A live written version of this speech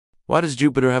Why does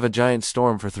Jupiter have a giant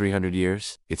storm for 300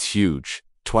 years? It's huge,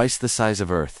 twice the size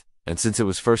of Earth, and since it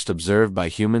was first observed by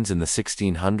humans in the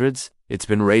 1600s, it's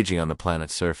been raging on the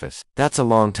planet's surface. That's a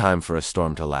long time for a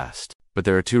storm to last. But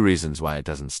there are two reasons why it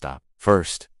doesn't stop.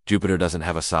 First, Jupiter doesn't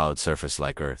have a solid surface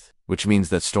like Earth, which means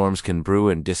that storms can brew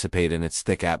and dissipate in its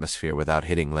thick atmosphere without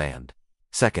hitting land.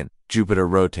 Second, Jupiter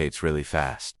rotates really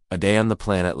fast. A day on the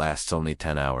planet lasts only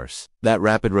 10 hours. That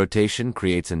rapid rotation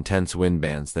creates intense wind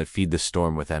bands that feed the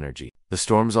storm with energy. The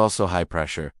storm's also high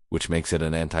pressure, which makes it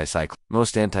an anticyclone.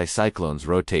 Most anticyclones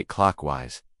rotate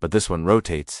clockwise, but this one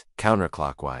rotates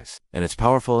counterclockwise, and it's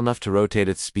powerful enough to rotate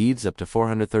at speeds up to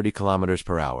 430 kilometers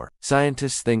per hour.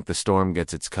 Scientists think the storm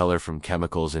gets its color from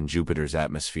chemicals in Jupiter's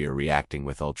atmosphere reacting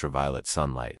with ultraviolet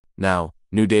sunlight. Now,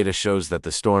 new data shows that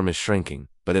the storm is shrinking,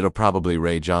 but it'll probably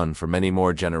rage on for many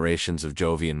more generations of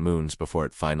Jovian moons before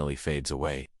it finally fades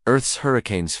away. Earth's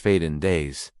hurricanes fade in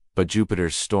days, but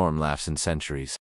Jupiter's storm lasts in centuries.